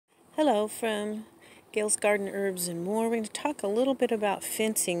Hello from Gail's Garden Herbs and More. We're going to talk a little bit about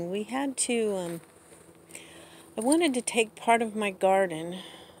fencing. We had to, I wanted to take part of my garden,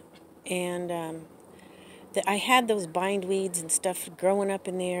 and I had those bindweeds and stuff growing up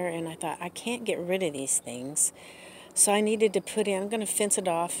in there, and I thought, I can't get rid of these things. So I needed to put in, I'm going to fence it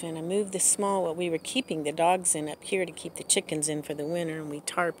off, and I moved the small, what we were keeping the dogs in up here to keep the chickens in for the winter, and we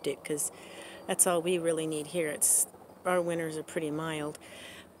tarped it because that's all we really need here. Our winters are pretty mild.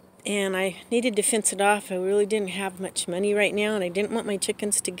 And I needed to fence it off. I really didn't have much money right now, and I didn't want my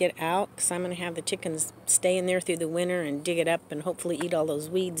chickens to get out because I'm going to have the chickens stay in there through the winter and dig it up and hopefully eat all those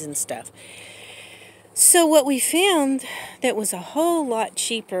weeds and stuff. So what we found that was a whole lot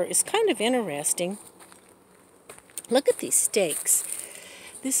cheaper is kind of interesting. Look at these stakes.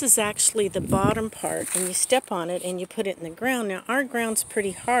 This is actually the bottom part, and you step on it and you put it in the ground. Now our ground's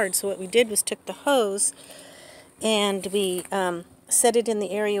pretty hard, so what we did was took the hose and we set it in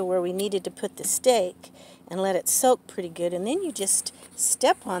the area where we needed to put the stake and let it soak pretty good, and then you just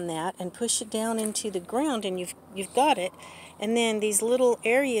step on that and push it down into the ground, and you've got it. And then these little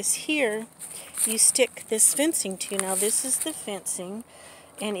areas here you stick this fencing to. Now this is the fencing,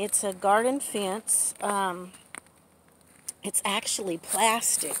 and it's a garden fence. It's actually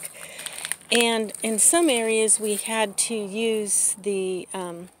plastic, and in some areas we had to use the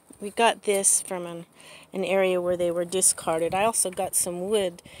we got this from an area where they were discarded. I also got some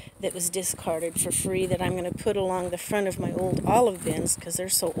wood that was discarded for free that I'm going to put along the front of my old olive bins because they're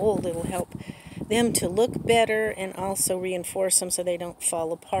so old. It'll help them to look better and also reinforce them so they don't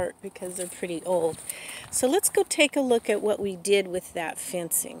fall apart because they're pretty old. So let's go take a look at what we did with that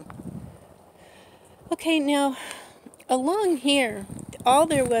fencing. Okay, now along here all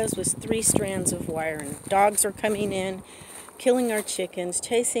there was 3 strands of wire, and dogs are coming in, killing our chickens,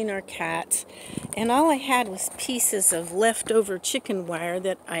 chasing our cats, and all I had was pieces of leftover chicken wire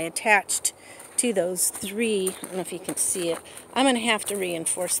that I attached to those 3. I don't know if you can see it. I'm going to have to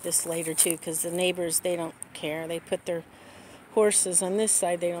reinforce this later too because the neighbors, they don't care. They put their horses on this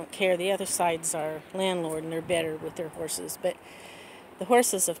side, they don't care. The other side's our landlord, and they're better with their horses, but the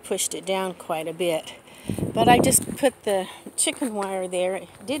horses have pushed it down quite a bit. But I just put the chicken wire there. It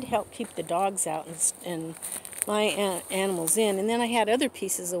did help keep the dogs out and my animals in. And then I had other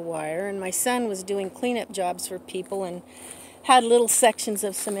pieces of wire, and my son was doing cleanup jobs for people and had little sections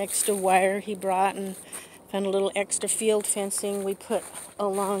of some extra wire he brought, and found a little extra field fencing we put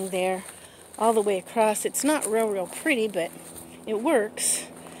along there all the way across. It's not real pretty, but it works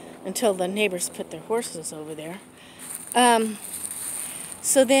until the neighbors put their horses over there.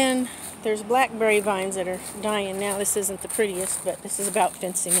 So then there's blackberry vines that are dying now. This isn't the prettiest, but this is about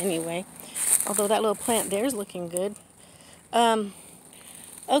fencing anyway. Although that little plant there is looking good.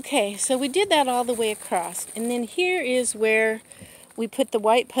 Okay, so we did that all the way across. And then here is where we put the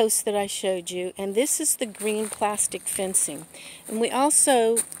white posts that I showed you. And this is the green plastic fencing. And we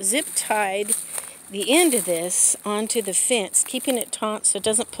also zip-tied the end of this onto the fence, keeping it taut so it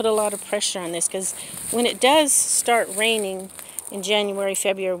doesn't put a lot of pressure on this. Because when it does start raining in January,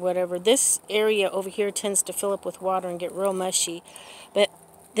 February, whatever, this area over here tends to fill up with water and get real mushy. But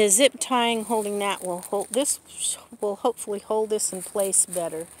the zip tying holding that will hold this, will hopefully hold this in place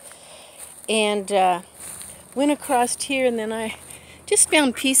better. And went across here, and then I just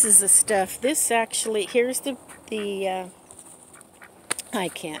found pieces of stuff. This actually, here's the I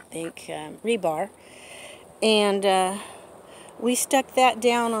can't think, rebar. And we stuck that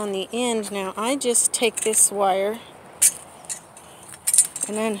down on the end. Now I just take this wire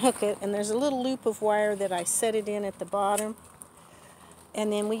and unhook it, and there's a little loop of wire that I set it in at the bottom,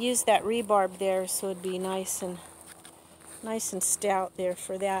 and then we use that rebarb there so it'd be nice and stout there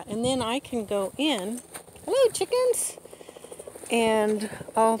for that. And then I can go in, hello chickens, and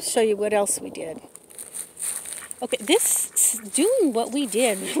I'll show you what else we did. Okay, doing what we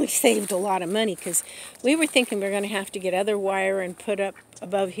did really saved a lot of money because we were thinking we were going to have to get other wire and put up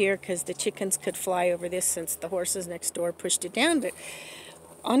above here because the chickens could fly over this since the horses next door pushed it down. But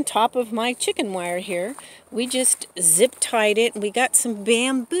on top of my chicken wire here, we just zip-tied it, and we got some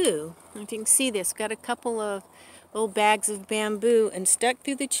bamboo. If you can see this, got a couple of old bags of bamboo and stuck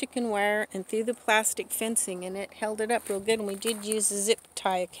through the chicken wire and through the plastic fencing, and it held it up real good, and we did use a zip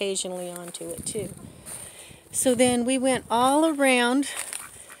tie occasionally onto it too. So then we went all around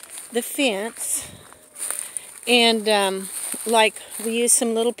the fence, and like we used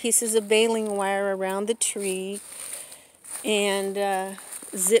some little pieces of baling wire around the tree, and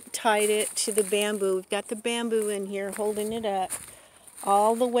zip tied it to the bamboo. We've got the bamboo in here holding it up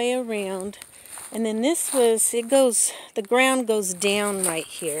all the way around. And then this was, the ground goes down right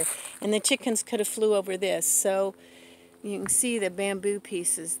here, and the chickens could have flew over this. So You can see the bamboo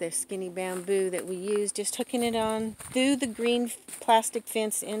pieces, the skinny bamboo that we used, just hooking it on through the green plastic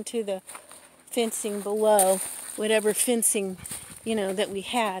fence into the fencing below, whatever fencing, that we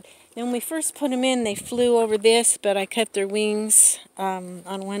had. And when we first put them in, they flew over this, but I cut their wings. On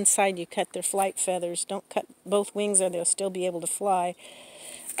one side, you cut their flight feathers. Don't cut both wings or they'll still be able to fly.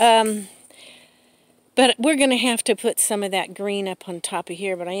 But we're going to have to put some of that green up on top of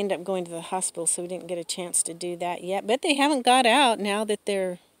here, but I ended up going to the hospital, so we didn't get a chance to do that yet. But they haven't got out now that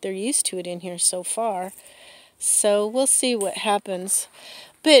they're used to it in here so far. So we'll see what happens.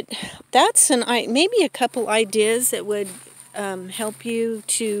 But that's maybe a couple ideas that would help you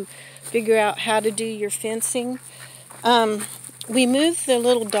to figure out how to do your fencing. We moved the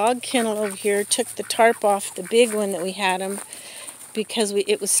little dog kennel over here, took the tarp off the big one that we had them, because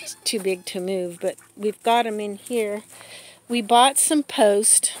it was too big to move, but we've got them in here. We bought some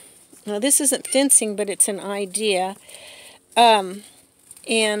post. Now this isn't fencing, but it's an idea. And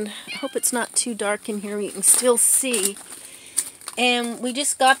I hope it's not too dark in here. You can still see. And we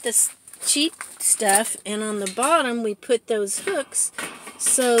just got this cheap stuff, and on the bottom we put those hooks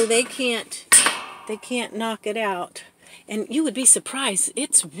so they can't knock it out. And you would be surprised,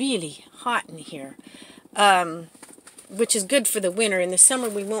 it's really hot in here. Which is good for the winter. In the summer,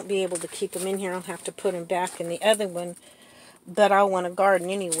 we won't be able to keep them in here. I'll have to put them back in the other one. But I'll want to garden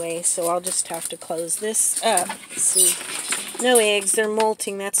anyway, so I'll just have to close this up. Let's see. No eggs. They're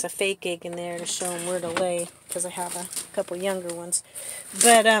molting. That's a fake egg in there to show them where to lay, because I have a couple younger ones.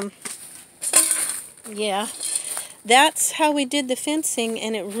 But, yeah. That's how we did the fencing,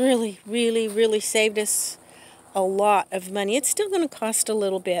 and it really, really, really saved us a lot of money. It's still going to cost a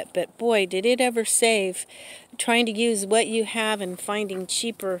little bit, but boy, did it ever save trying to use what you have and finding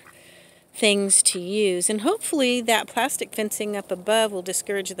cheaper things to use. And hopefully that plastic fencing up above will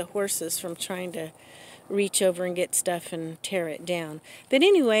discourage the horses from trying to reach over and get stuff and tear it down. But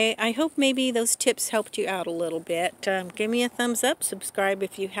anyway, I hope maybe those tips helped you out a little bit. Give me a thumbs up, subscribe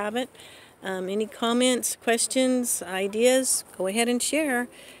if you haven't. Any comments, questions, ideas, go ahead and share.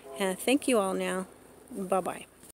 Thank you all now. Bye-bye.